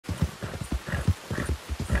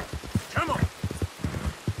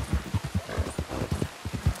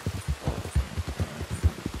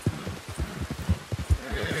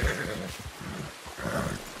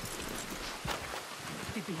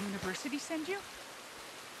send you?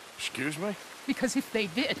 Excuse me? Because if they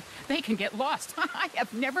did, they can get lost. I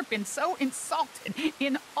have never been so insulted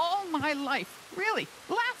in all my life. Really.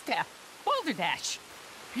 Laughed at. Balderdash.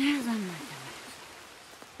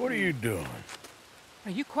 What are you doing?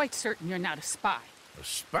 Are you quite certain you're not a spy? A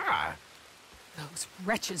spy? Those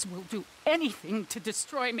wretches will do anything to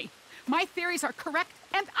destroy me. My theories are correct,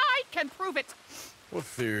 and I can prove it. What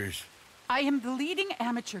theories? I am the leading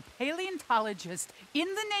amateur paleontologist in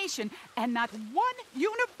the nation, and not one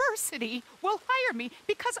university will hire me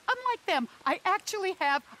because, unlike them, I actually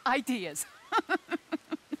have ideas.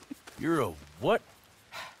 You're a what?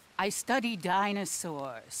 I study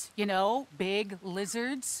dinosaurs. You know, big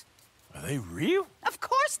lizards. Are they real? Of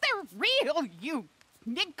course they're real, you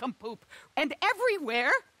nincompoop. And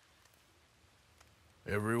everywhere.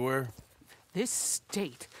 Everywhere? This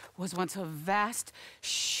state was once a vast,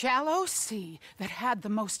 shallow sea that had the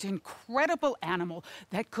most incredible animal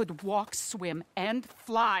that could walk, swim, and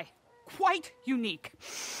fly. Quite unique.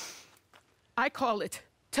 I call it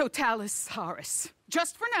Totalisaurus.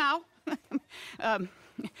 Just for now.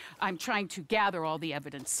 I'm trying to gather all the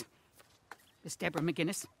evidence. Miss Deborah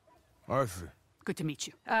McGinnis. Arthur. Good to meet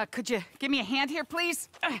you. Could you give me a hand here, please?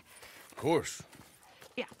 Of course.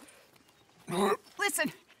 Yeah.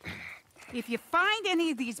 Listen, if you find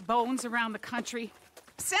any of these bones around the country,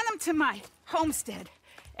 send them to my homestead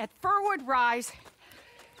at Furwood Rise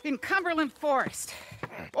in Cumberland Forest.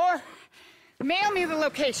 Or mail me the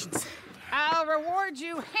locations. I'll reward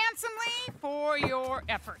you handsomely for your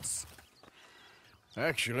efforts.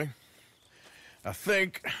 Actually, I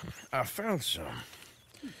think I found some.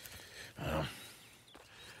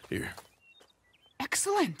 Here.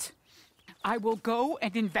 Excellent. I will go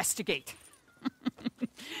and investigate.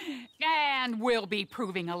 And we'll be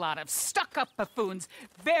proving a lot of stuck-up buffoons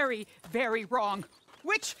very, very wrong.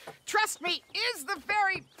 Which, trust me, is the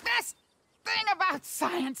very best thing about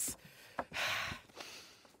science.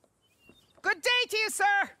 Good day to you,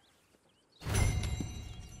 sir.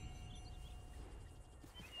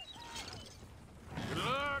 Good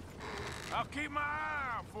luck. I'll keep my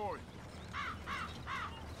eye out for you.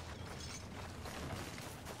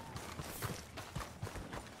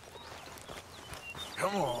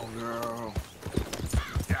 Come on, girl.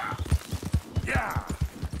 Yeah. Yeah.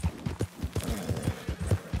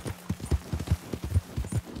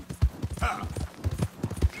 Ha.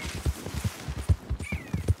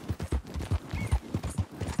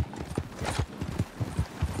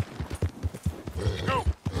 Go.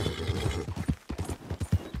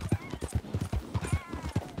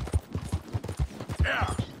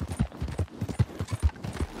 Yeah.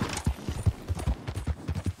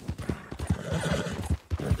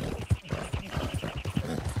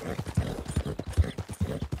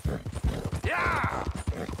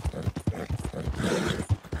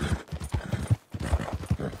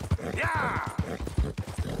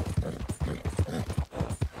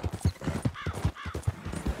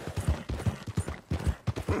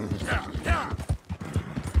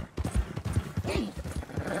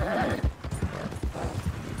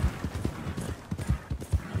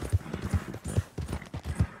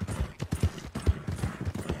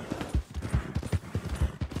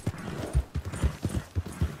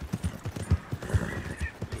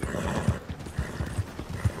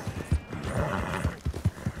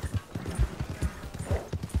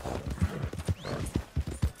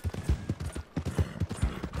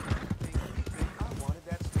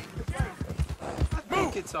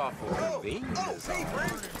 It's awful convenient. Oh, hey,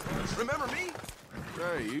 friend. Remember me?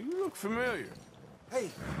 Hey, you look familiar.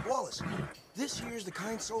 Hey, Wallace. This here's the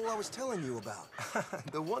kind soul I was telling you about.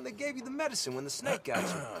 The one that gave you the medicine when the snake got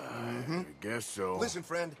you. I guess so. Listen,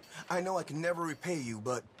 friend. I know I can never repay you,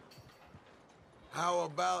 but... how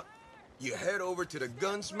about you head over to the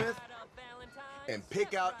gunsmith and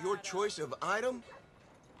pick out your choice of item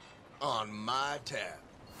on my tab?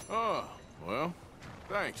 Oh, well,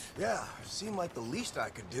 thanks. Yeah, seemed like the least I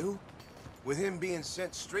could do. With him being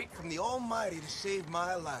sent straight from the Almighty to save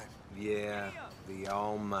my life. Yeah, the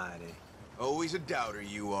Almighty. Always a doubter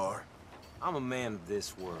you are. I'm a man of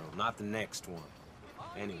this world, not the next one.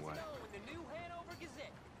 Anyway.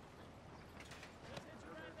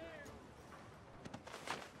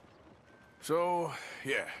 So,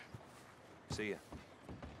 yeah. See ya.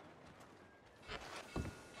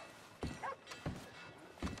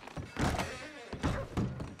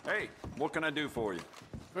 Hey, what can I do for you?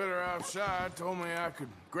 Fitter outside told me I could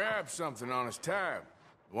grab something on his tab.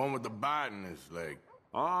 The one with the bite in his leg.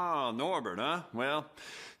 Ah, Norbert, huh? Well,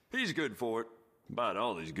 he's good for it. About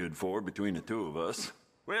all he's good for between the two of us.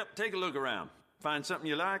 Well, take a look around. Find something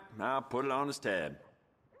you like, I'll put it on his tab.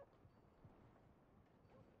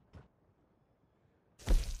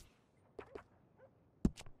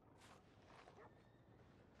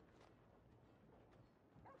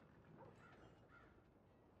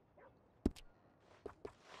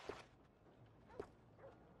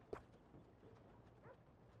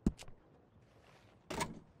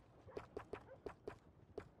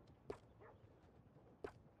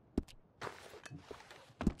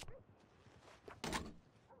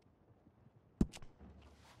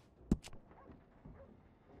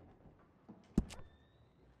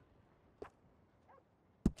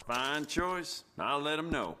 Fine choice. I'll let them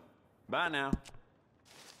know. Bye now.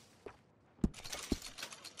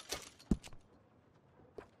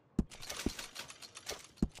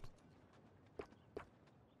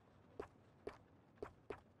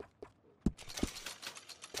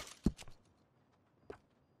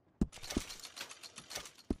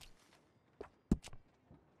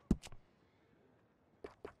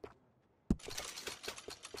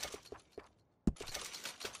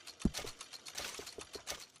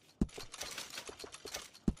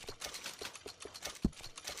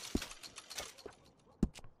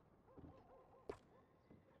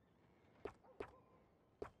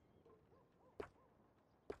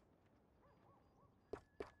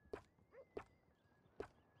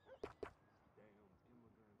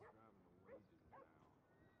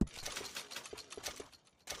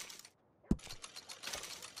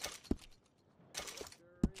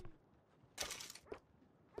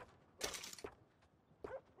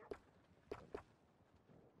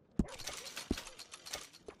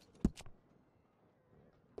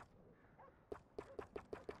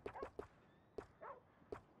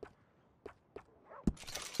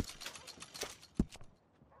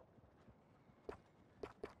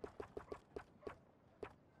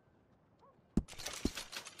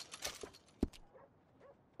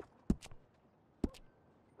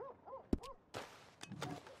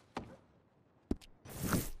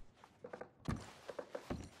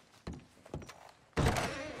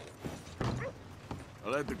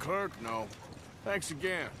 I'll let the clerk know. Thanks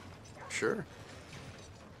again. Sure.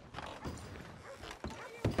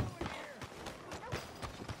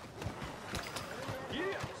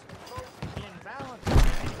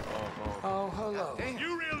 Oh, hello.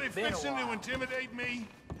 You really fixing to intimidate me?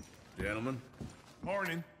 Gentlemen.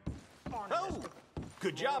 Morning. Oh,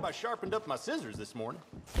 good job I sharpened up my scissors this morning.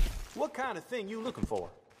 What kind of thing you looking for?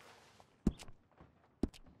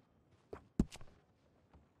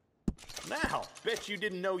 Now, bet you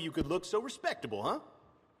didn't know you could look so respectable, huh?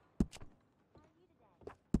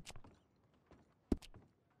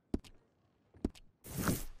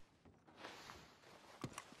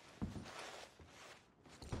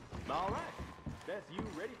 All right. Beth, you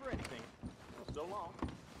ready for anything? So long.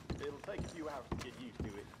 It'll take a few hours to get used to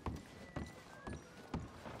it.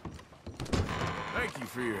 Thank you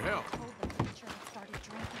for your help.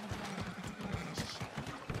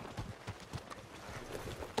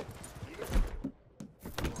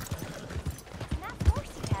 Nice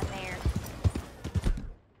horse you have there.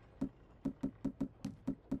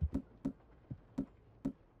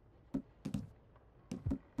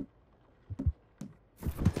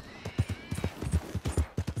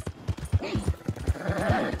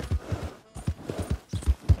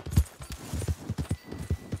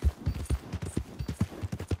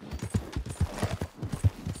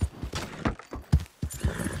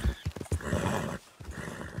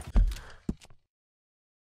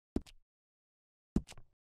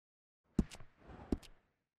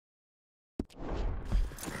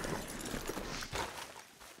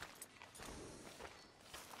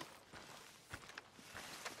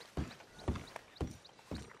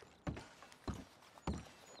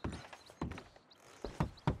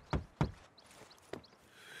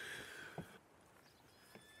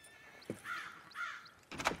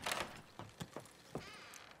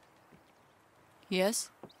 Yes?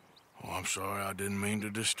 Oh, I'm sorry. I didn't mean to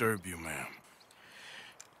disturb you, ma'am.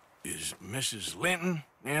 Is Mrs. Linton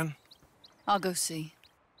in? I'll go see.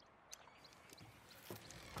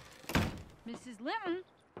 Mrs. Linton,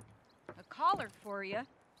 a caller for you.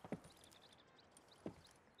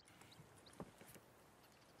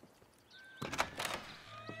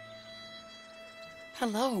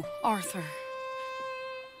 Hello, Arthur.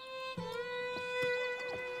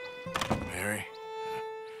 Mary?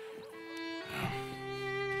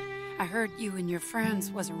 I heard you and your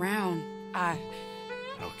friends was around.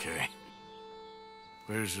 Okay.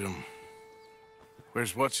 Where's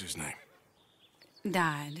what's his name?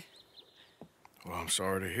 Died. Well, I'm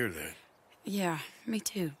sorry to hear that. Yeah, me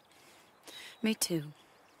too. Me too.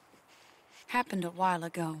 Happened a while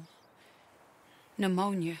ago.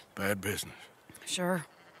 Pneumonia. Bad business. Sure.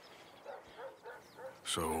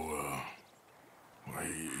 So, well,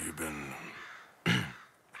 you've been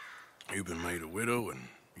made a widow and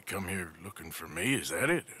you come here looking for me, is that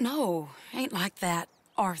it? No, ain't like that,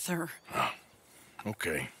 Arthur. Oh,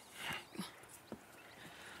 okay.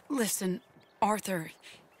 Listen, Arthur,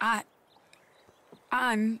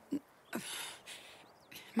 I'm...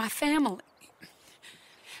 my family.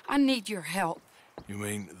 I need your help. You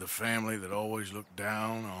mean the family that always looked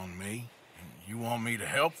down on me? You want me to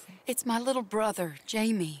help them? It's my little brother,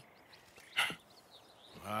 Jamie.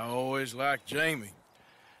 I always liked Jamie.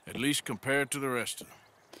 At least compared to the rest of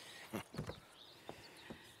them.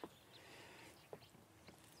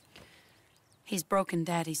 He's broken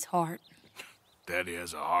Daddy's heart. Daddy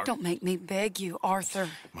has a heart. Don't make me beg you, Arthur.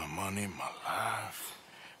 My money, my life,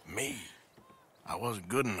 me. I wasn't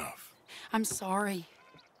good enough. I'm sorry.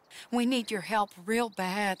 We need your help real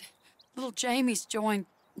bad. Little Jamie's joined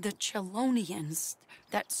the Chelonians,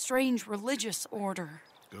 that strange religious order.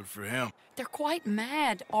 Good for him. They're quite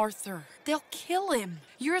mad, Arthur. They'll kill him.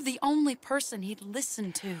 You're the only person he'd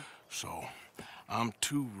listen to. So, I'm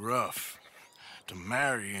too rough to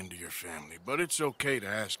marry into your family, but it's okay to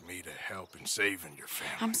ask me to help in saving your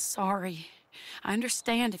family. I'm sorry. I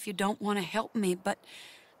understand if you don't want to help me, but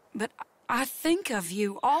I think of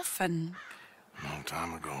you often. Long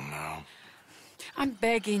time ago now. I'm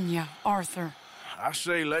begging you, Arthur. I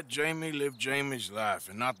say let Jamie live Jamie's life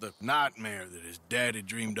and not the nightmare that his daddy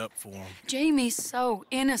dreamed up for him. Jamie's so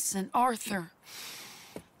innocent, Arthur.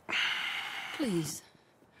 Please,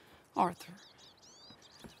 Arthur.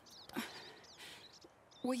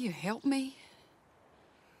 Will you help me?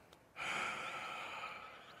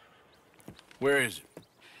 Where is it?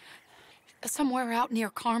 Somewhere out near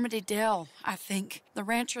Carmody Dell, I think. The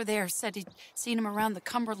rancher there said he'd seen him around the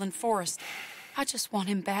Cumberland Forest. I just want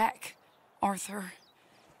him back, Arthur.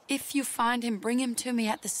 If you find him, bring him to me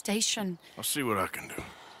at the station. I'll see what I can do.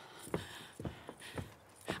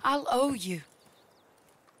 I'll owe you.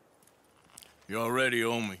 You already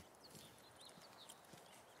owe me.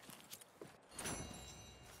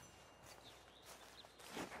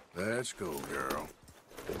 Let's go, girl.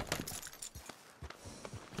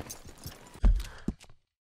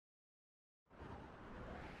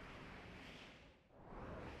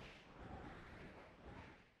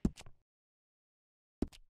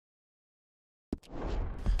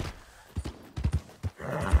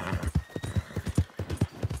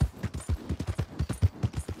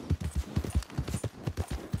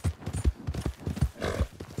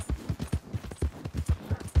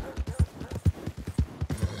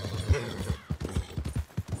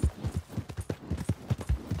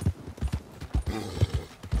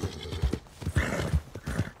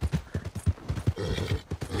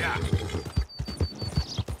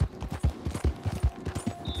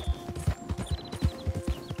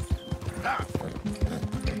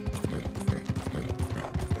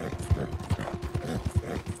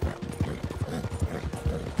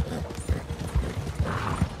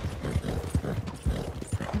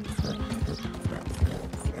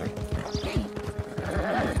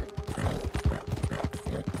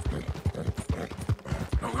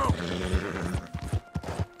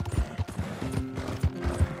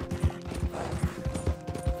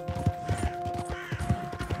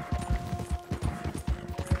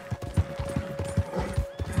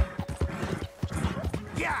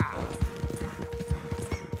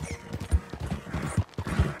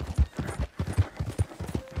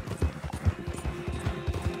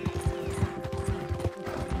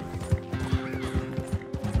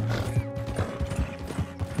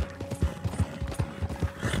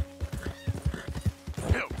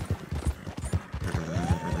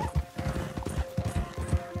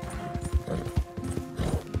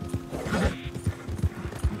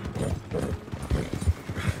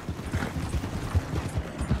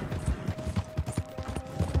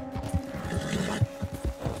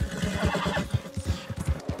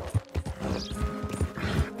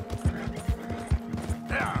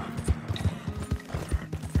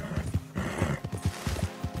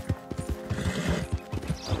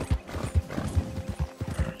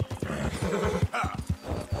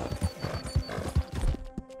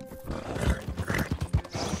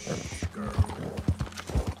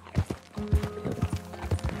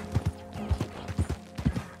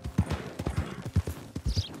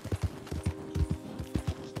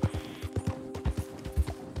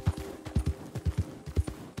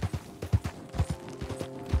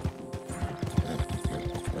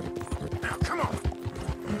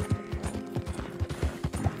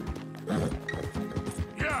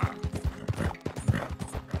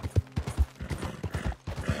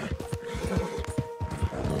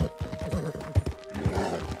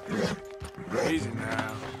 Easy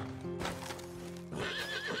now.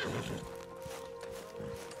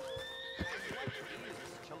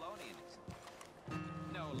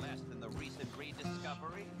 No less than the recent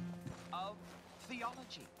rediscovery of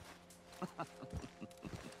theology.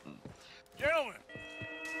 Gentlemen!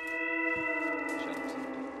 Shell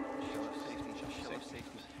of safety, shell of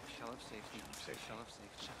safety, shell of safety, shell of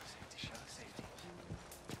safety, shell of safety, shell of safety.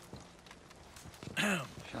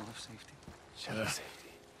 Shell of safety, shell of safety.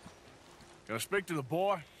 Can I speak to the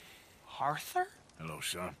boy? Arthur? Hello,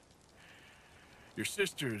 son. Your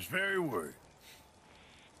sister is very worried.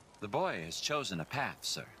 The boy has chosen a path,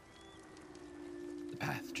 sir. The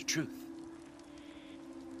path to truth.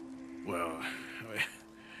 Well,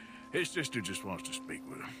 his sister just wants to speak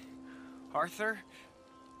with him. Arthur,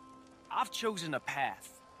 I've chosen a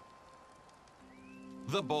path.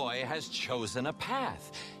 The boy has chosen a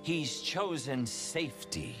path. He's chosen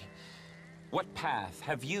safety. What path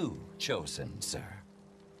have you chosen, sir?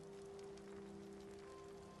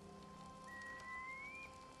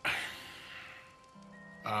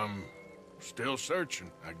 I'm still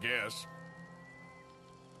searching, I guess.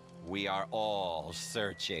 We are all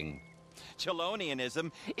searching.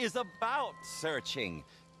 Chelonianism is about searching.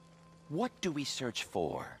 What do we search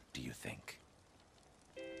for, do you think?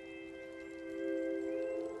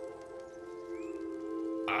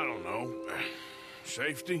 I don't know.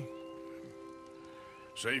 Safety?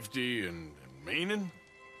 Safety and meaning?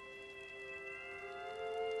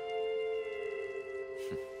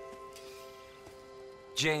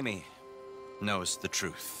 Jamie knows the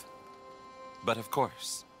truth. But of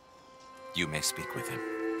course, you may speak with him.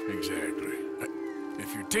 Exactly.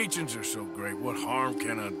 If your teachings are so great, what harm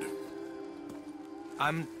can I do?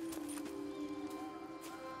 I'm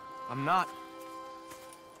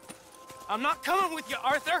not coming with you,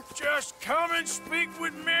 Arthur! Just come and speak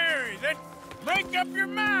with Mary, then make up your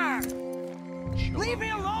mind! Leave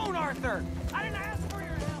me alone, Arthur! I didn't ask for your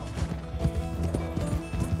help!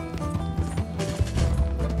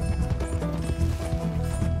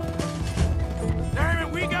 Damn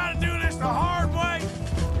it, we gotta do this the hard way!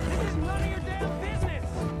 This is none of your damn business!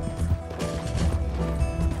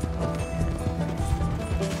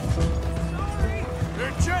 Sorry!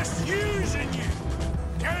 They're just using you!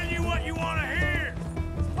 Telling you what you want to hear!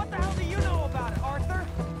 What the hell do you know about it, Arthur?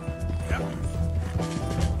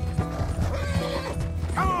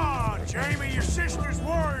 Come on, Jamie, your sister's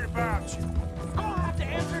worried about you. I don't have to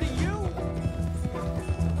answer to you!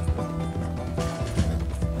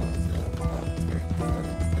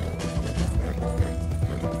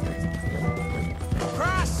 For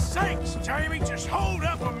Christ's sakes, Jamie, just hold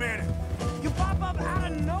up a minute. You pop up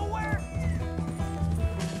out of nowhere?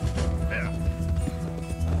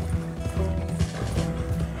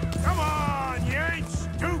 Come on, you ain't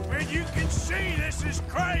stupid. You can see this is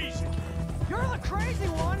crazy. You're the crazy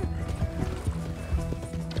one!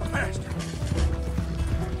 Bastard.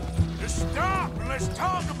 Just stop and let's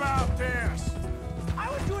talk about this. I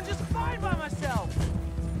was doing just fine by myself!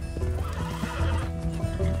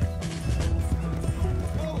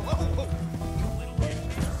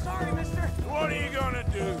 Sorry, mister. What are you gonna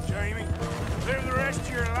do, Jamie? Live the rest of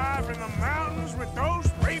your life in the mountains with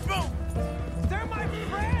those people? They're my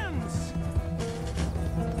friends!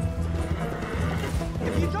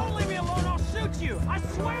 If you don't leave me alone, I'll shoot you! I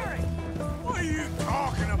swear it! What are you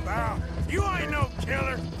talking about? You ain't no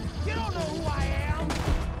killer. You don't know who I am!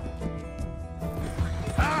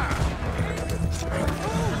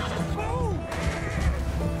 Boom!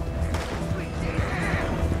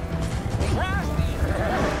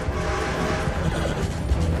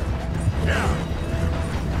 Yeah.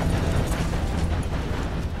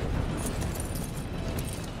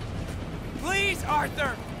 Please,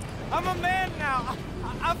 Arthur! I'm a man now.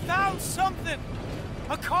 I found something.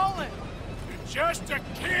 A calling. You're just a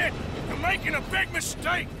kid. You're making a big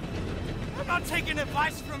mistake. I'm not taking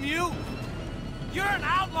advice from you. You're an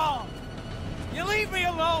outlaw. You leave me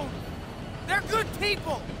alone. They're good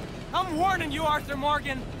people. I'm warning you, Arthur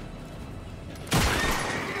Morgan.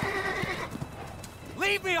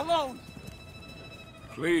 Leave me alone.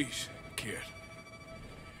 Please, kid.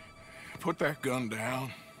 Put that gun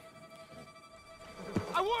down.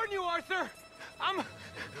 I warn you, Arthur. I'm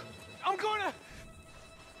gonna...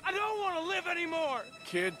 I don't want to live anymore.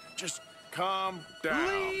 Kid, just calm down.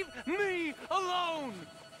 Leave me alone.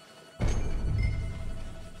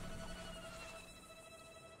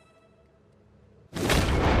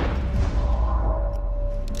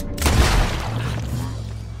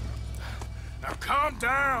 Now calm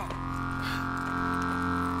down.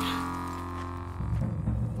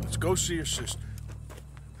 Let's go see your sister.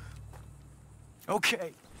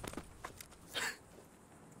 Okay.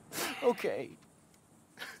 Okay.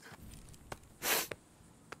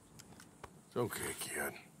 It's okay,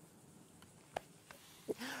 kid.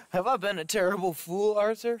 Have I been a terrible fool,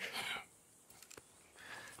 Arthur?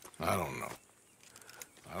 I don't know.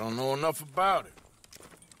 I don't know enough about it.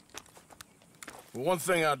 But one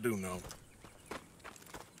thing I do know.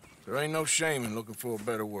 There ain't no shame in looking for a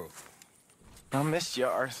better world. I missed you,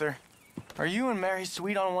 Arthur. Are you and Mary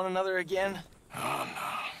sweet on one another again? Oh,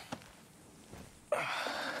 no.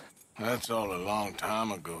 That's all a long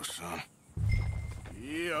time ago, son.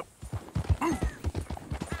 Yep.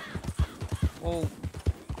 Well,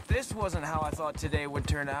 this wasn't how I thought today would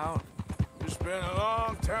turn out. It's been a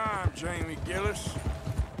long time, Jamie Gillis.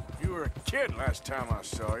 You were a kid last time I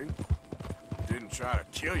saw you. Didn't try to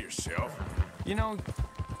kill yourself. You know,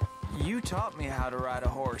 you taught me how to ride a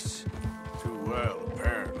horse. Too well,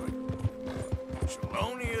 apparently.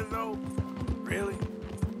 Chelonia, though? Really?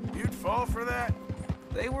 You'd fall for that?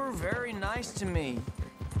 They were very nice to me.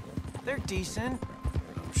 They're decent.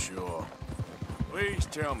 I'm sure. Please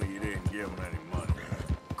tell me you didn't give them any money.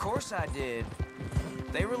 Of course I did.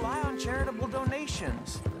 They rely on charitable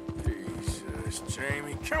donations. Jesus,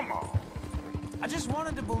 Jamie, come on. I just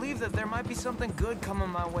wanted to believe that there might be something good coming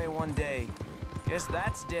my way one day. Guess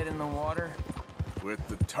that's dead in the water. With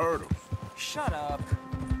the turtles. Shut up.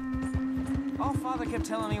 All Father kept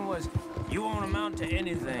telling me was, you won't amount to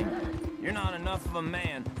anything. You're not enough of a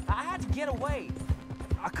man. I had to get away.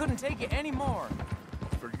 I couldn't take it anymore.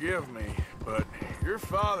 Forgive me, but your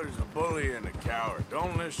father's a bully and a coward.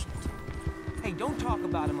 Don't listen to him. Hey, don't talk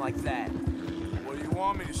about him like that. What do you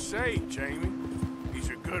want me to say, Jamie? He's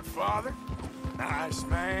a good father? Nice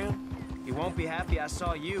man? He won't be happy I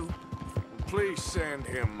saw you. Please send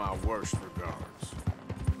him my worst regards.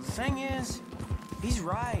 The thing is, he's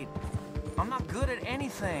right. I'm not good at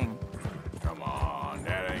anything. Come on,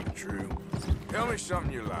 that ain't true. Tell me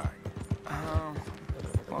something you like.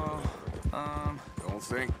 Don't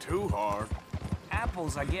think too hard.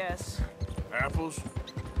 Apples, I guess. Apples?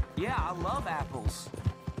 Yeah, I love apples.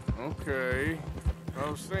 Okay. I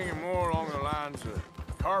was thinking more along the lines of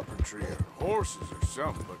carpentry or horses or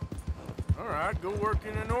something, but... All right, go work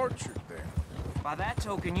in an orchard then. By that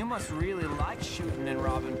token, you must really like shooting and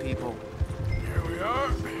robbing people. Here we are.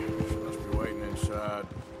 She must be waiting inside.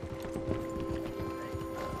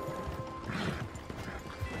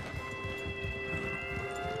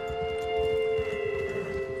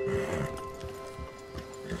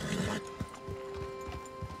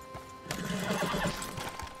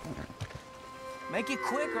 Make it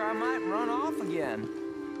quick or I might run off again.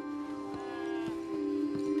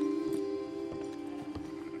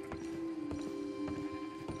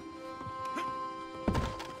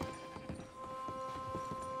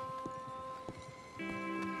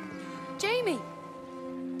 Jamie!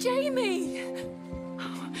 Jamie!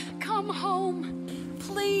 Come home,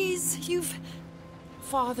 please.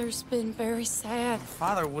 Father's been very sad.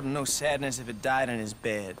 Father wouldn't know sadness if it died in his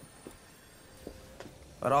bed.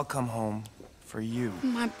 But I'll come home for you.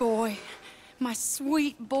 My boy. My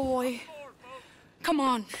sweet boy. Come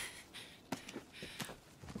on.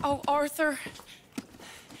 Oh, Arthur.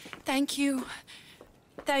 Thank you.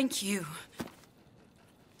 Thank you.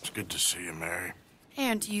 It's good to see you, Mary.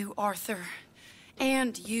 And you, Arthur.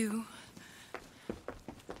 And you.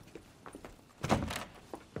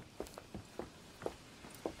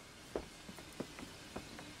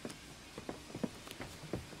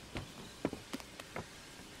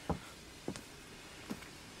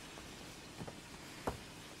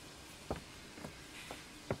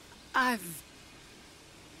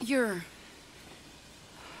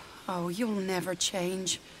 Oh, you'll never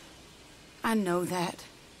change. I know that.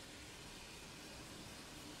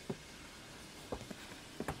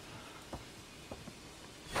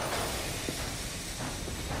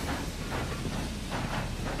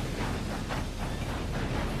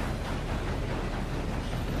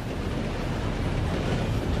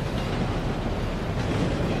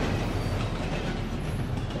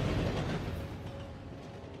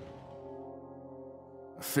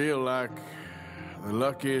 I feel like the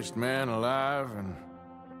luckiest man alive, and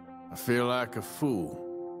I feel like a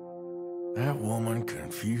fool. That woman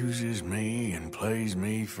confuses me and plays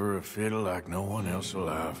me for a fiddle like no one else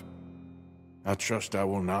alive. I trust I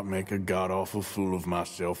will not make a god-awful fool of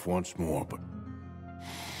myself once more, but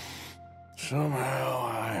somehow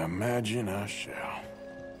I imagine I shall.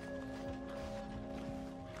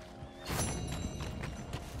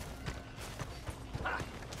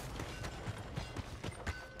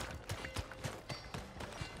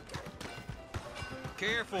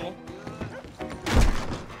 Careful.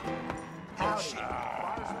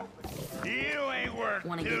 You ain't worth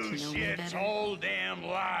two shits whole damn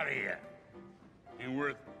lot here. Ain't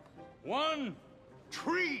worth one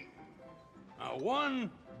tree, one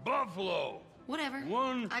buffalo. Whatever.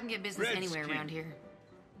 I can get business anywhere around here.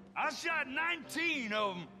 I shot 19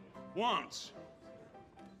 of them once.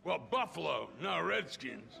 Well, buffalo, not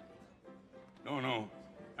redskins. Don't know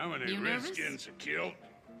how many redskins are killed.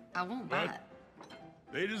 I won't buy it.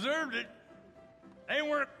 They deserved it. They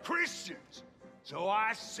weren't Christians, so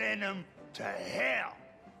I sent them to hell.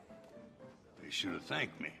 They should have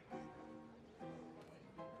thanked me.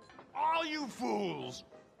 All you fools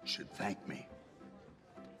should thank me.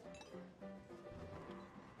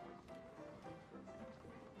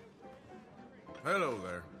 Hello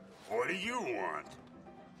there. What do you want?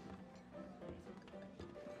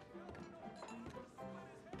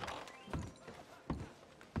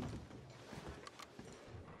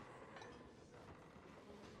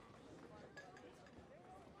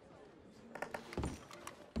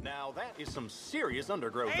 Now that is some serious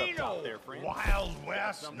undergrowth Ain't up top no there, friend. Wild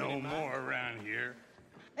West no more around here.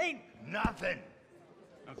 Ain't nothing.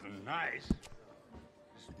 Nothing nice.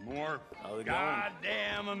 Just more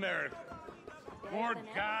goddamn America. More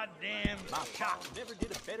goddamn My pop never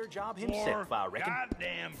did a better job himself, I reckon.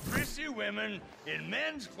 Goddamn prissy women in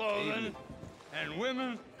men's clothing and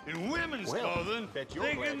women in women's clothing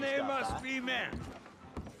thinking they must be men.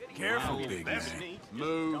 Careful, Big man.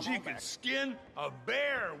 Move. She could skin a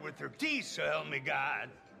bear with her teeth, so help me God.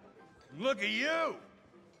 Look at you.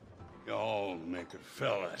 Y'all make a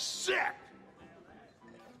fella sick.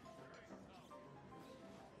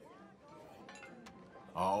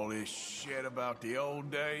 All this shit about the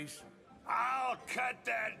old days? I'll cut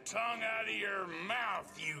that tongue out of your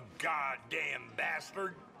mouth, you goddamn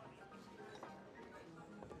bastard.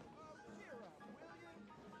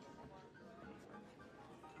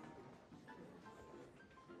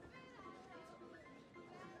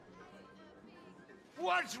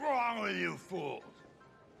 What's wrong with you fools?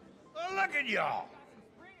 Look at y'all.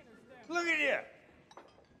 Look at you.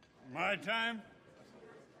 My time,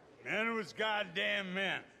 men was goddamn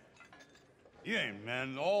men. You ain't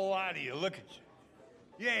men, the whole lot of you, look at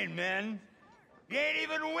you. You ain't men. You ain't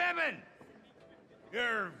even women.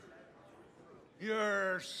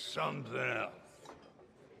 You're something else.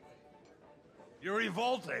 You're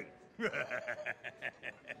revolting.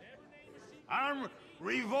 I'm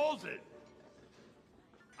revolted.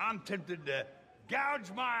 I'm tempted to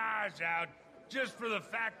gouge my eyes out just for the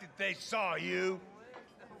fact that they saw you.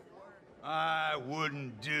 I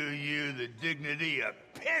wouldn't do you the dignity of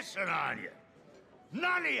pissing on you.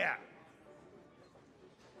 None of you.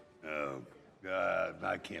 Oh, God,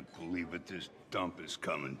 I can't believe what this dump is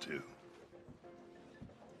coming to.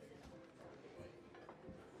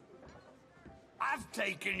 I've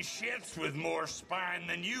taken shits with more spine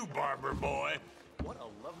than you, barber boy. What a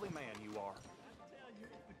lovely man you are.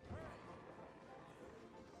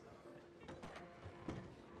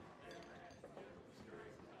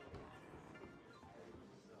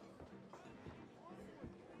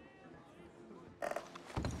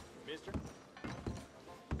 Mister?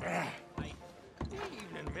 Good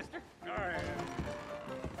evening, mister. All right.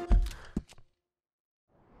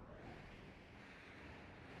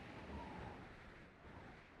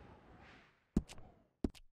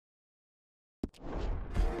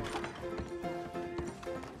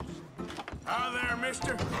 Hi there,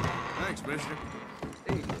 mister. Thanks, mister.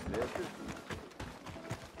 Easy, mister.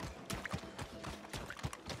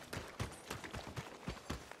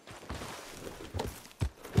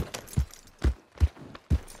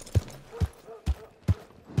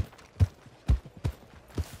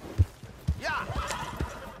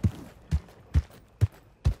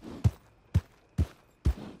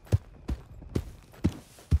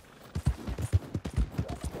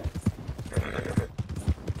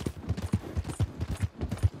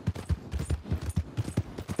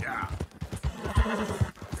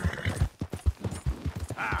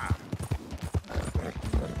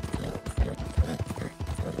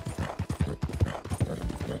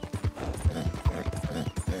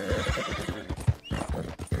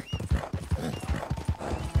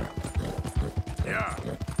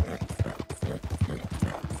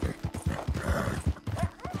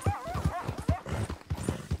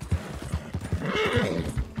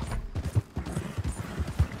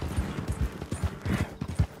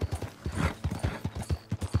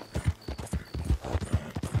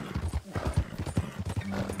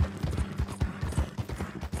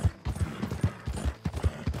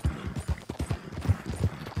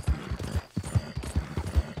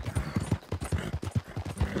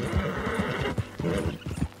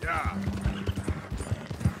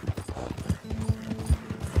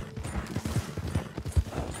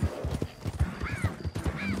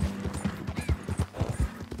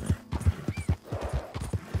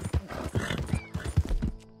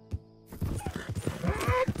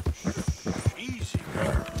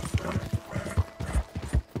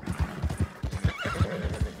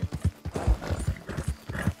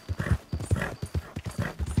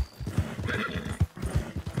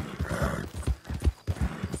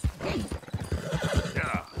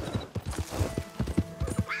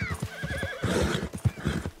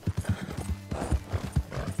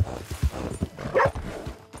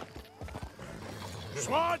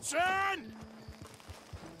 Swanson!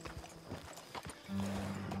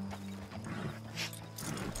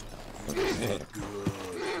 Good girl.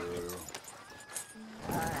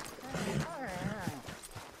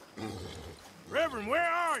 Reverend, where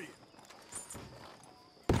are you?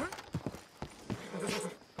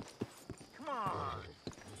 Come on.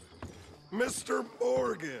 Mr.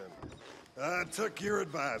 Morgan, I took your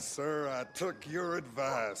advice, sir. I took your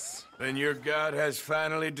advice. Then your god has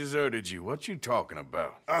finally deserted you. What you talking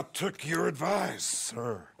about? I took your advice,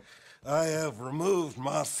 sir. I have removed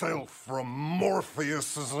myself from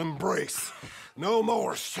Morpheus's embrace. No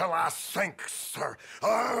more shall I sink, sir.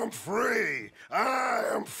 I am free. I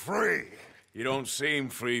am free. You don't seem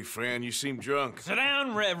free, friend. You seem drunk. Sit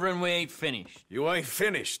down, Reverend. We ain't finished. You ain't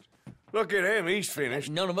finished. Look at him. He's finished.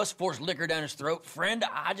 None of us forced liquor down his throat, friend.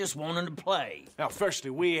 I just wanted to play. Now, firstly,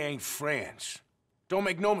 we ain't friends. Don't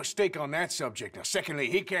make no mistake on that subject. Now, secondly,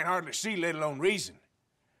 he can't hardly see, let alone reason.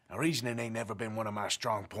 Now, reasoning ain't never been one of my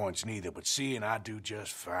strong points neither, but seeing I do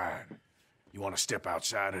just fine. You want to step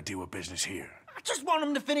outside or deal with business here? I just want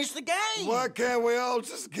him to finish the game. Why can't we all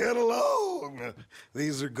just get along?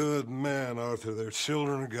 These are good men, Arthur. They're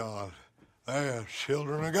children of God. They're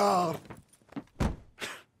children of God.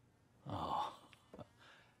 Oh.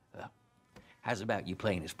 How's about you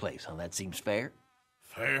playing his place, huh? That seems fair?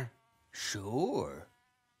 Fair? Sure.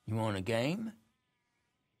 You want a game?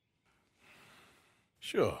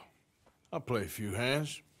 Sure. I'll play a few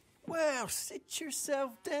hands. Well, sit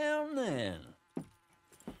yourself down then.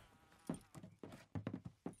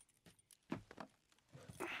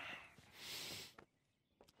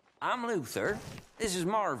 I'm Luther. This is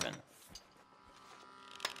Marvin.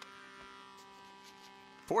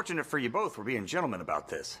 Fortunate for you both, we're being gentlemen about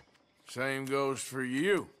this. Same goes for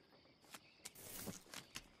you.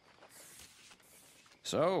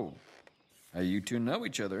 So, how you two know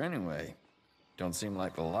each other anyway? Don't seem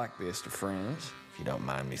like the likeliest of friends, if you don't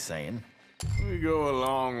mind me saying. We go a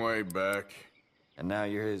long way back. And now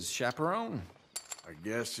you're his chaperone? I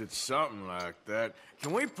guess it's something like that.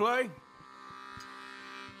 Can we play?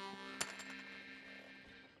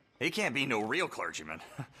 He can't be no real clergyman.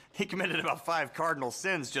 He committed about 5 cardinal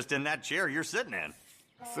sins just in that chair you're sitting in.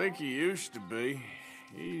 I think he used to be.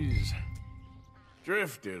 He's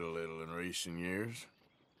drifted a little in recent years.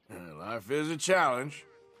 Life is a challenge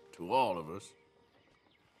to all of us.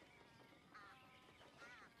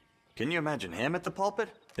 Can you imagine him at the pulpit?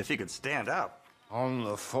 If he could stand up. On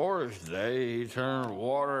the 4th day, he turned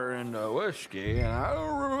water into whiskey, and I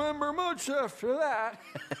don't remember much after that.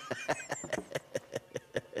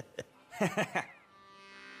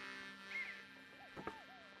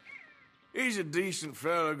 He's a decent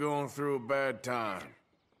fella going through a bad time.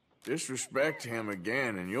 Disrespect him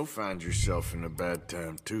again, and you'll find yourself in a bad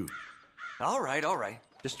time, too. All right, all right.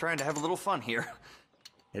 Just trying to have a little fun here.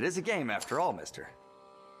 It is a game, after all, mister.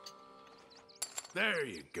 There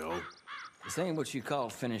you go. This ain't what you call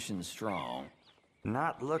finishing strong.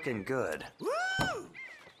 Not looking good. Woo!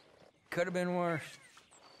 Could have been worse.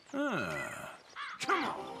 Come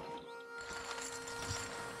on.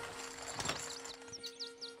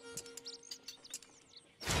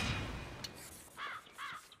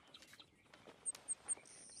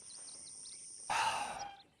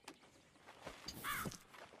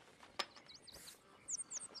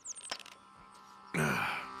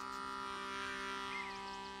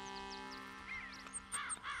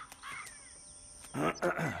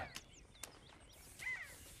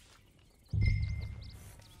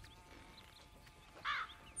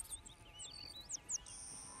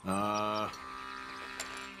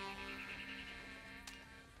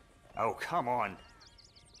 Oh, come on.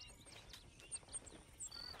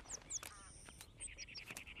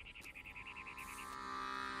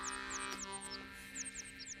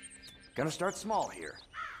 Gonna start small here.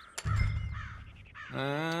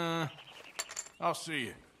 I'll see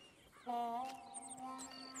you.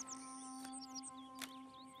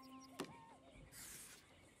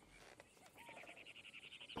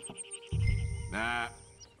 Nah.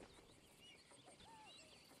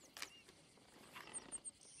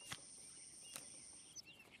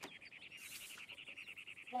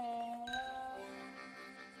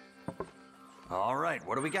 All right,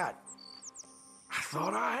 what do we got? I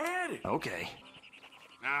thought I had it. Okay.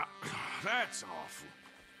 Now, that's awful.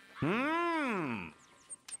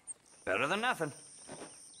 Better than nothing.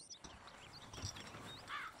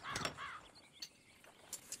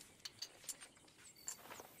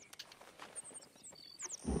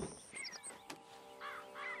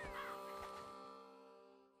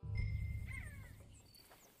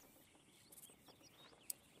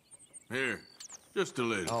 Here, just a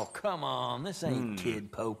little. Oh, come on. This ain't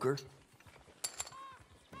kid poker.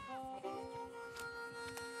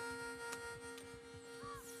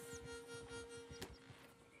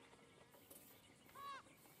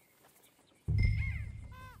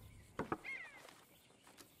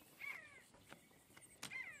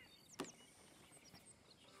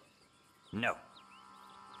 No.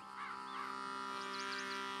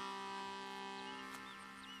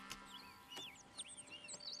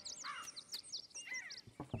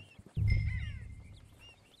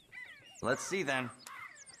 Let's see then.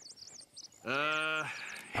 All right,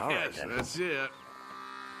 yes, then. that's it.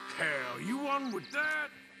 Hell, you won with that?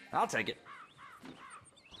 I'll take it.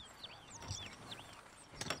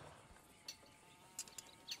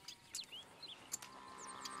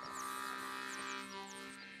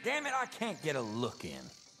 Damn it, I can't get a look in.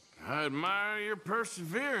 I admire your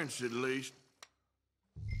perseverance, at least.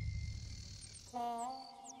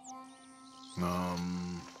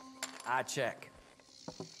 I check.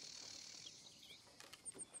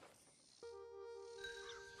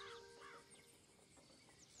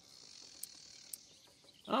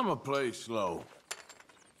 I'ma play slow.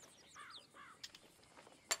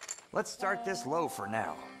 Let's start this low for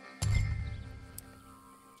now.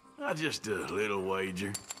 Just a little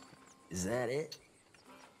wager. Is that it?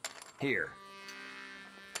 Here.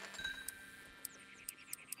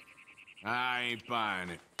 I ain't buying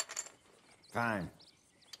it. Fine.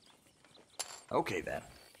 Okay, then.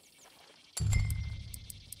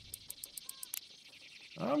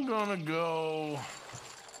 I'm gonna go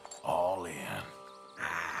all in.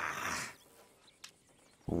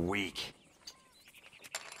 Weak.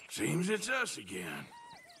 Seems it's us again.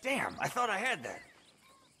 Damn, I thought I had that.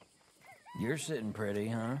 You're sitting pretty,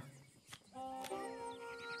 huh?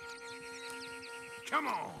 Come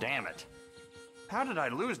on. Damn it. How did I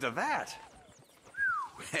lose to that?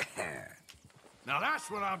 Now that's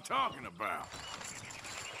what I'm talking about.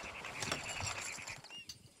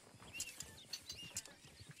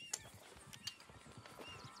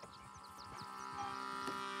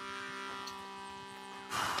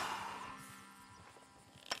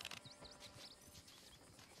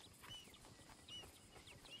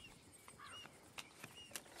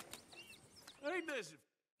 Ain't this...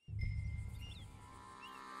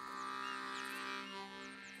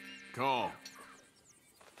 Call.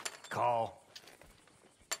 Call.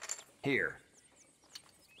 Here.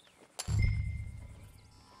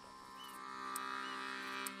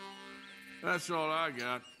 That's all I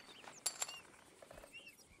got.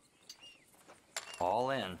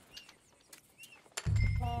 All in.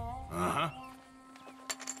 Uh-huh.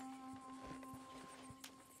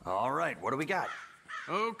 All right, what do we got?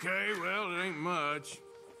 Okay, well, it ain't much.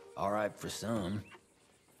 All right for some.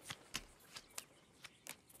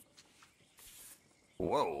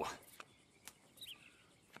 Whoa.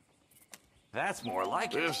 That's more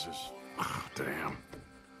like it. This is... Oh, damn.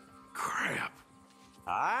 Crap.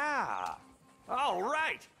 Ah! All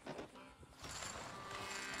right!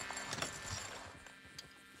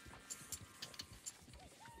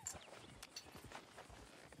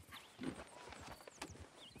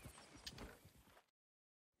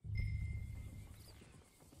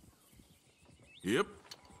 Yep.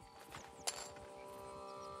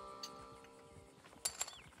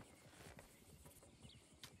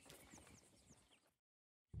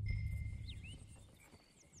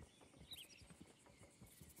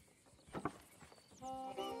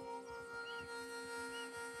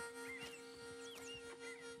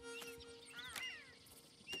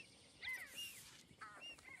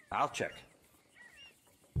 I'll check.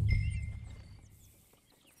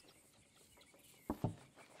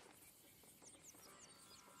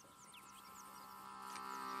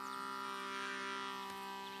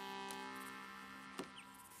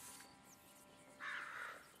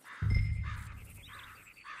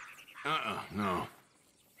 No.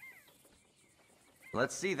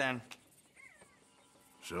 Let's see then.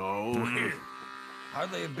 So, here.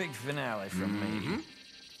 Hardly a big finale from me.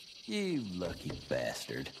 You lucky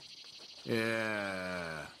bastard.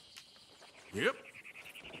 Yeah. Yep.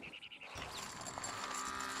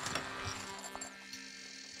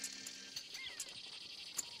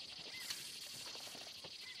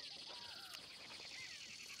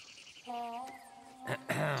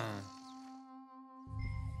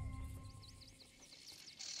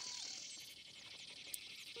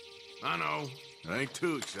 I know. It ain't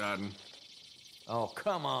too exciting. Oh,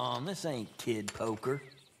 come on. This ain't kid poker.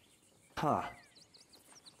 Huh.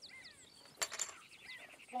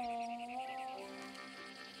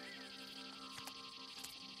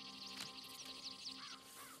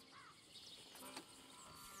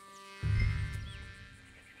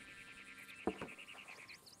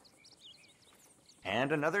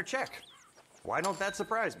 And another check. Why don't that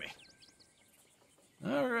surprise me?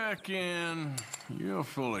 I reckon you're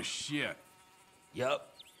full of shit. Yup.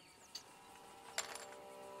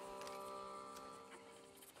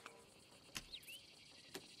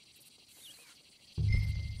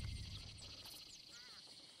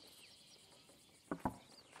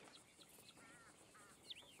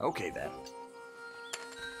 Okay, then.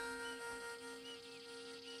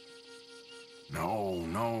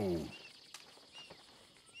 No.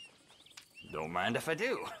 Don't mind if I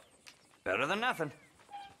do. Better than nothing.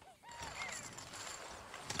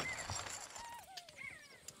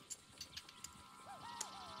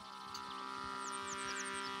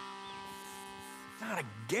 Not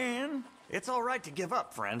again. It's all right to give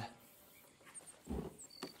up, friend.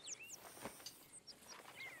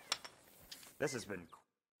 This has been...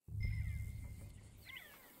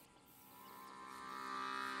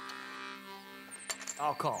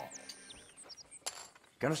 I'll call.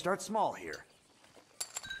 Gonna start small here.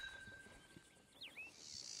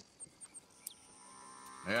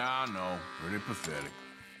 Yeah, I know. Pretty pathetic.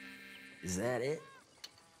 Is that it?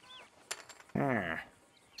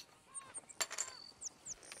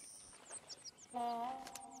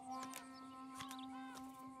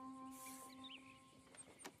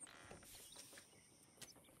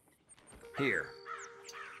 Here.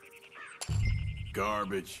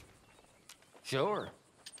 Garbage. Sure.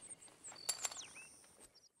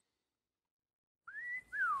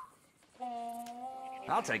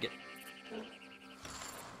 I'll take it.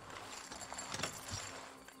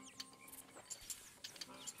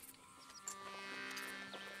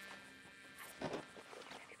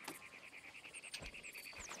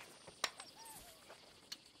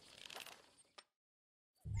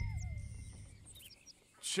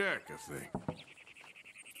 Check, I think.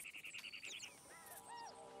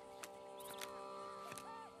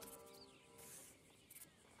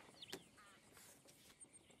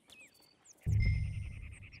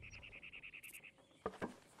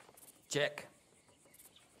 Check.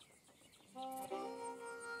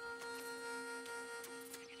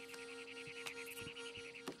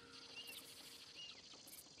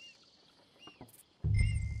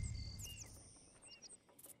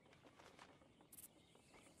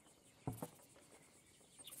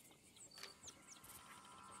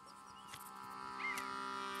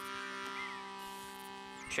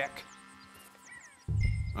 Check.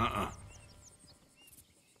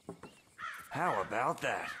 How about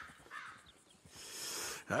that?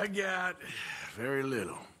 I got very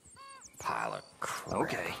little. Pile of crap.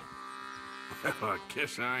 Okay. Well, I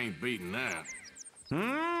guess I ain't beating that.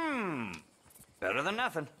 Better than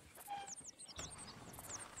nothing.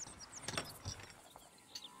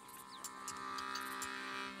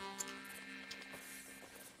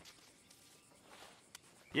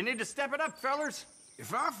 You need to step it up, fellers.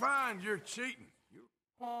 If I find you're cheating,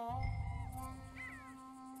 well,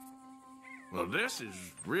 this is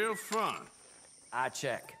real fun. I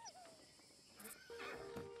check.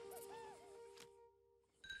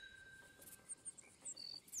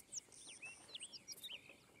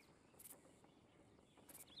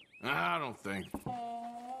 I don't think.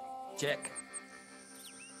 Check.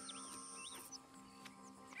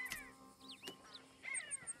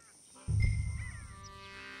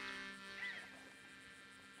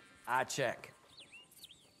 I check.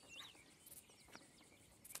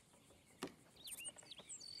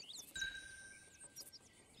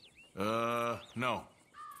 No.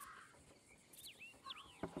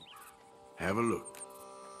 Have a look.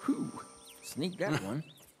 Whew. Sneak that one.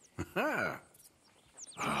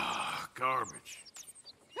 Garbage.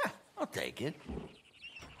 Yeah, I'll take it.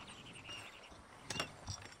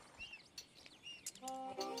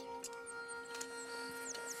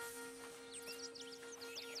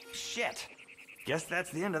 Shit. Guess that's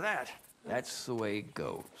the end of that. That's the way it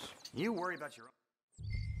goes. You worry about your own.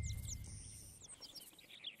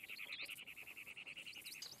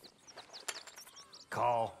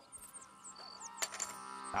 Call.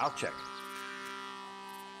 I'll check.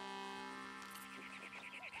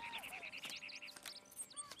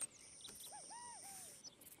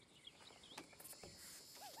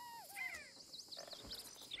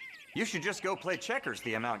 You should just go play checkers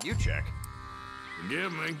the amount you check.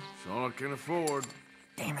 Forgive me. It's all I can afford.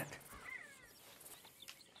 Damn it.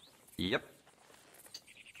 Yep.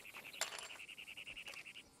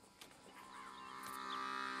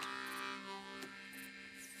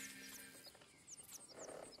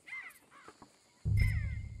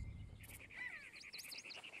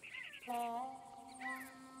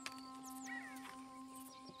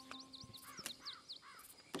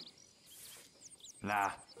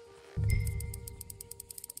 Nah.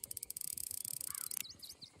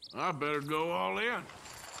 I better go all in.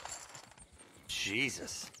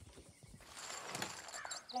 Jesus.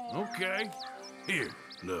 Okay. Here,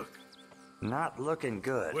 look. Not looking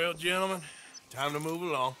good. Well, gentlemen, time to move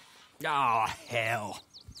along. Aw, hell.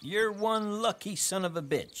 You're one lucky son of a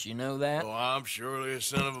bitch, you know that? Oh, I'm surely a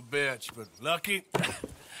son of a bitch, but lucky,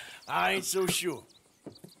 I ain't so sure.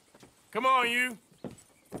 Come on, you.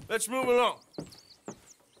 Let's move along.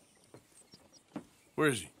 Where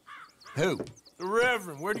is he? Who? The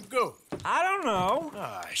Reverend. Where'd he go? I don't know.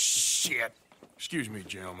 Ah, shit. Excuse me,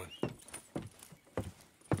 gentlemen.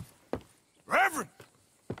 Reverend!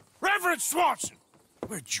 Reverend Swanson!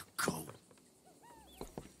 Where'd you go?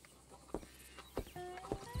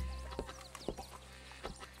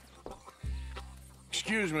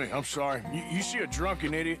 Excuse me, I'm sorry. You see a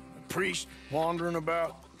drunken idiot, a priest, wandering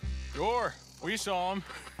about? Sure, we saw him,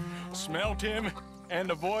 smelt him,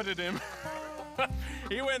 and avoided him.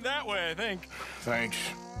 He went that way, I think. Thanks.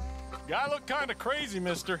 Guy looked kind of crazy,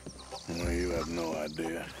 mister. Well, you have no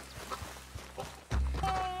idea.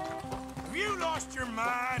 Have you lost your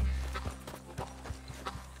mind?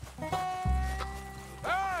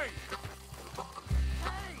 Hey!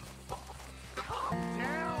 Calm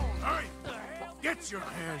down! Hey! Get your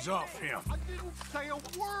hands off him! I didn't say a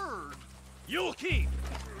word! You'll keep.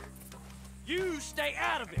 You stay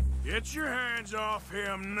out of it. Get your hands off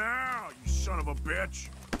him now, you son of a bitch!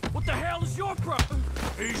 What the hell is your problem?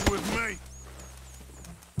 He's with me.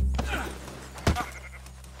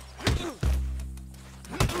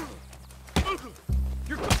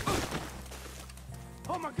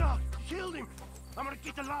 Oh my God, you killed him! I'm gonna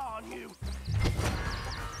get the law on you!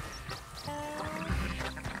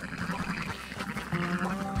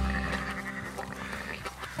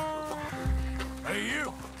 Hey,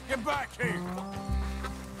 you! Get back here!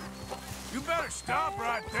 You better stop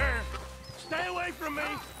right there! Stay away from me!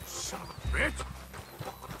 Son of a bitch!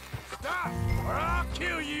 Stop, or I'll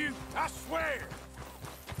kill you! I swear!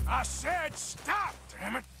 I said stop,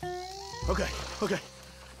 damn it! Okay, okay.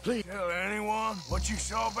 Please. Tell anyone what you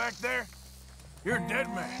saw back there? You're a dead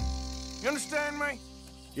man. You understand me?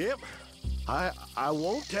 Yep. I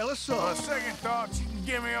won't tell a soul. On second thoughts, you can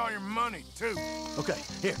give me all your money, too. Okay,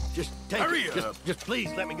 here, just take Hurry it. up. Just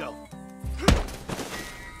please let me go.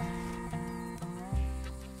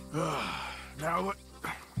 Now,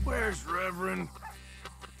 where's Reverend?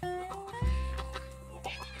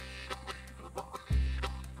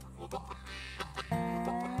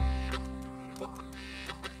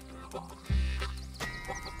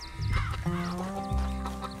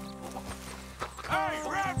 Hey,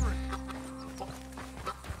 Reverend!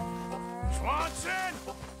 Swanson!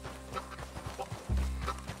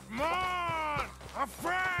 Come on! A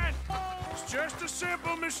friend! It's just a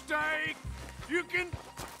simple mistake. You can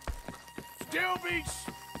still be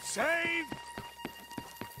saved.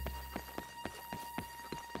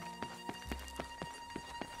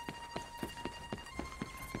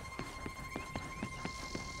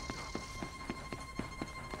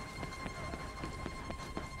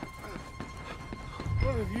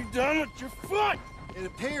 What have you done with your foot? It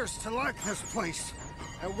appears to like this place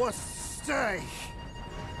and wants to stay.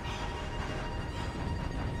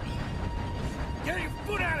 Get your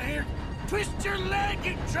foot out of here! Twist your leg,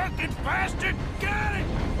 you drunken bastard! Got it!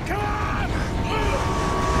 Come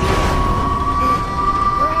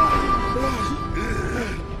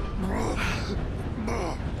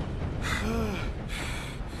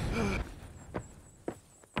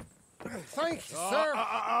Thank you, sir.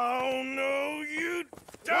 Oh, no, you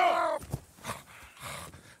don't!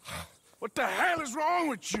 What the hell is wrong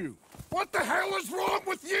with you? What the hell is wrong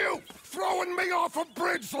with you? Throwing me off a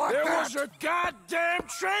bridge like There that? was a goddamn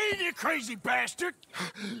train, you crazy bastard!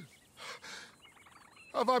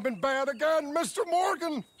 Have I been bad again, Mr.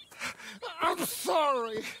 Morgan? I'm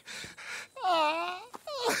sorry. I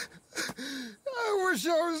wish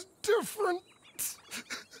I was different.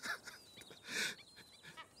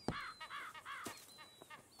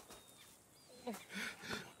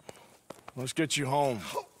 Let's get you home.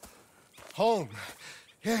 Home?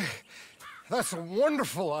 Yeah, that's a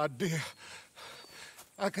wonderful idea.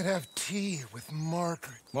 I could have tea with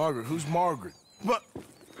Margaret. Margaret? Who's Margaret? But...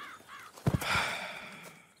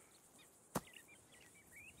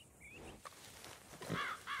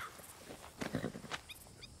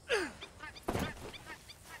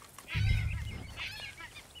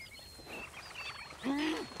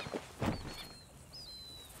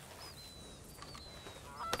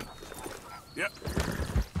 Yep.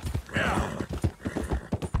 Yeah.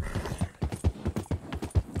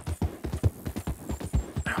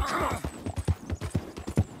 Come on.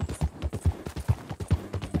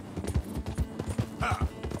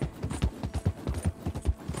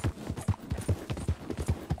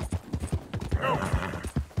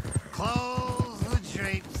 Close the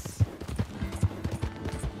drapes.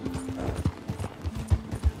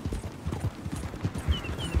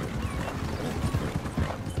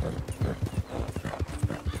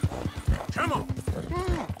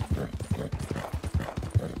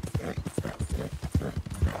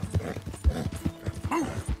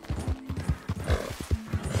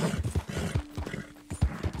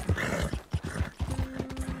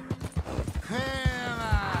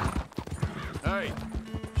 Hey,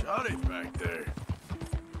 Johnny's back there.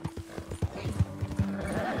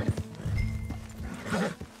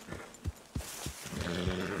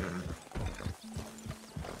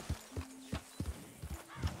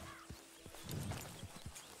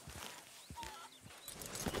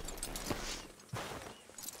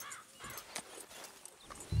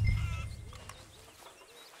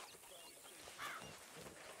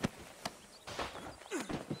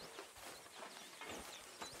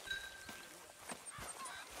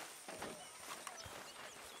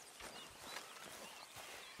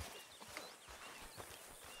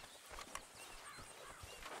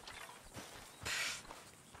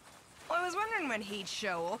 I was wondering when he'd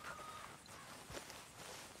show up.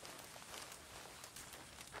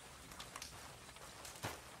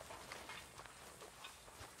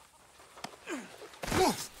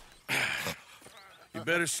 You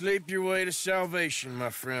better sleep your way to salvation, my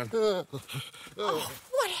friend. Oh,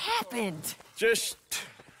 what happened? Just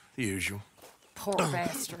the usual. Poor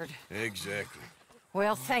bastard. Exactly.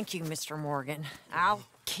 Well, thank you, Mr. Morgan. I'll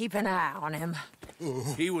keep an eye on him.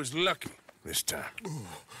 He was lucky this time.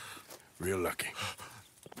 Real lucky.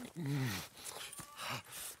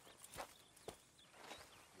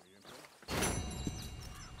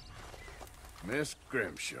 Miss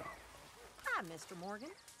Grimshaw, Hi, Mr. Morgan.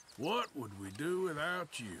 what would we do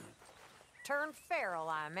without you? Turn feral,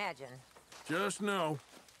 I imagine. Just know,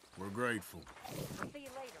 we're grateful. I'll see you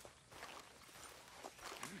later.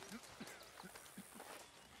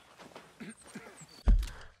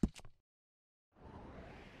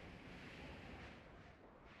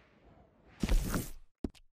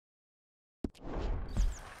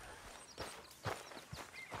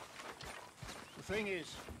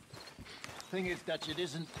 The thing is, Dutch, it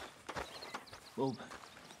isn't... Well,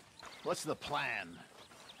 what's the plan?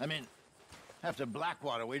 I mean, after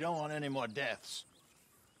Blackwater, we don't want any more deaths.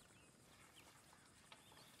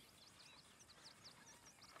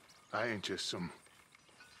 I ain't just some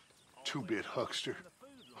two-bit huckster,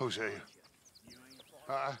 Hosea.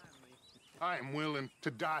 I am willing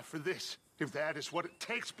to die for this, if that is what it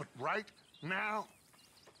takes, but right now,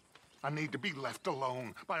 I need to be left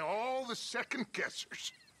alone by all the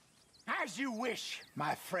second-guessers. As you wish,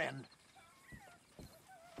 my friend.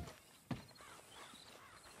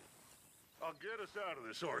 I'll get us out of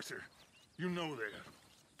this, Arthur. You know that.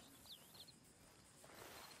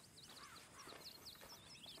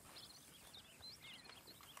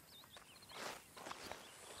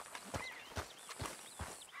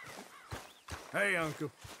 Hey, Uncle.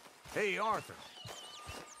 Hey, Arthur.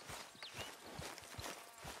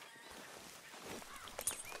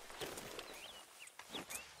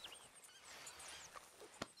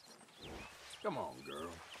 Come on,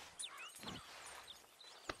 girl.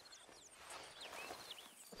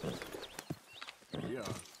 Yeah.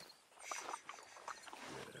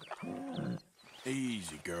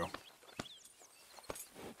 Easy, girl.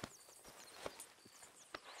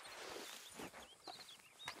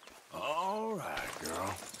 All right,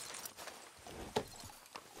 girl.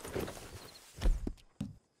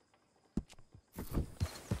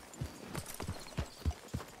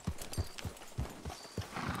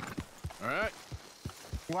 All right.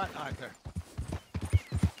 What, Arthur?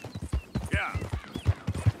 Yeah.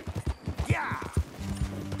 Yeah!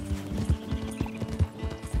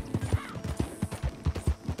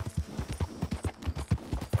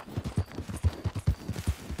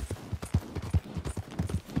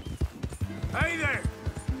 Hey there!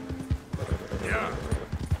 Yeah.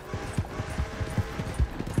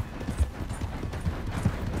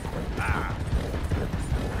 Ah.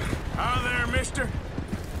 How there, mister?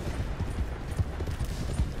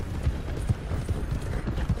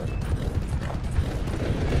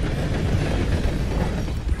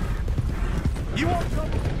 You want trouble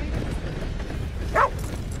with me?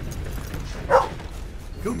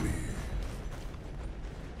 Come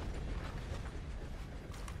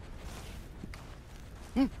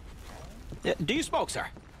here. Do you smoke, sir?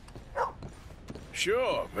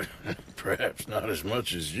 Sure, but perhaps not as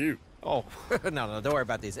much as you. Oh, no, don't worry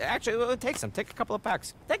about these. Actually, take some. Take a couple of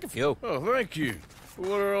packs. Take a few. Oh, thank you.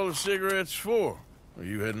 What are all the cigarettes for? Are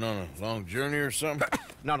you heading on a long journey or something?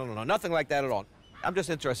 No, nothing like that at all. I'm just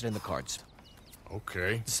interested in the cards.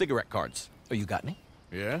 Okay. Cigarette cards. Oh, you got any?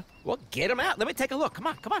 Yeah? Well, get them out. Let me take a look. Come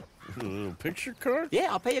on. A little picture card? Yeah,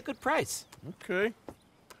 I'll pay you a good price. Okay.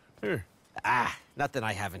 Here. Nothing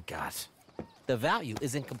I haven't got. The value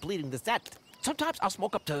is in completing the set. Sometimes I'll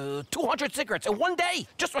smoke up to 200 cigarettes in one day,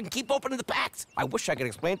 just so I can keep opening the packs. I wish I could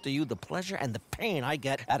explain to you the pleasure and the pain I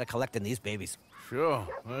get out of collecting these babies. Sure.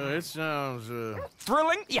 It sounds,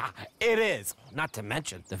 Thrilling? Yeah, it is. Not to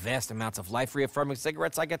mention the vast amounts of life-reaffirming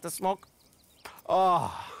cigarettes I get to smoke.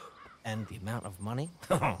 Oh, and the amount of money?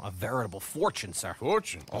 A veritable fortune, sir.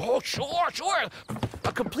 Fortune? Oh, sure.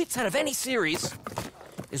 A complete set of any series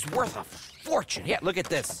is worth a fortune. Yeah, look at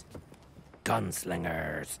this.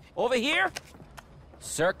 Gunslingers. Over here,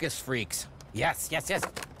 circus freaks. Yes.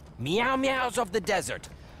 Meow meows of the desert.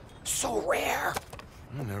 So rare.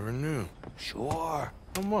 I never knew. Sure.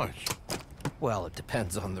 How much? Well, it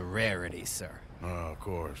depends on the rarity, sir. Oh, of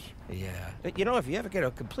course. Yeah. You know, if you ever get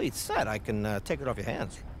a complete set, I can take it off your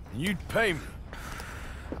hands. You'd pay me.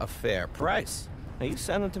 A fair price. Now, you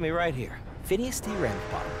send them to me right here. Phineas D.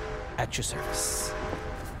 Ramsbottom, at your service.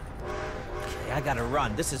 Okay, I gotta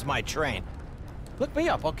run. This is my train. Look me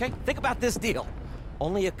up, okay? Think about this deal.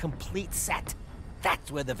 Only a complete set.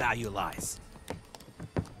 That's where the value lies.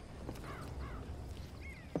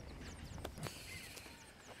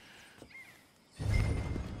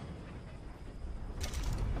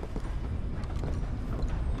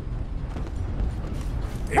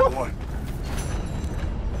 Hey, boy.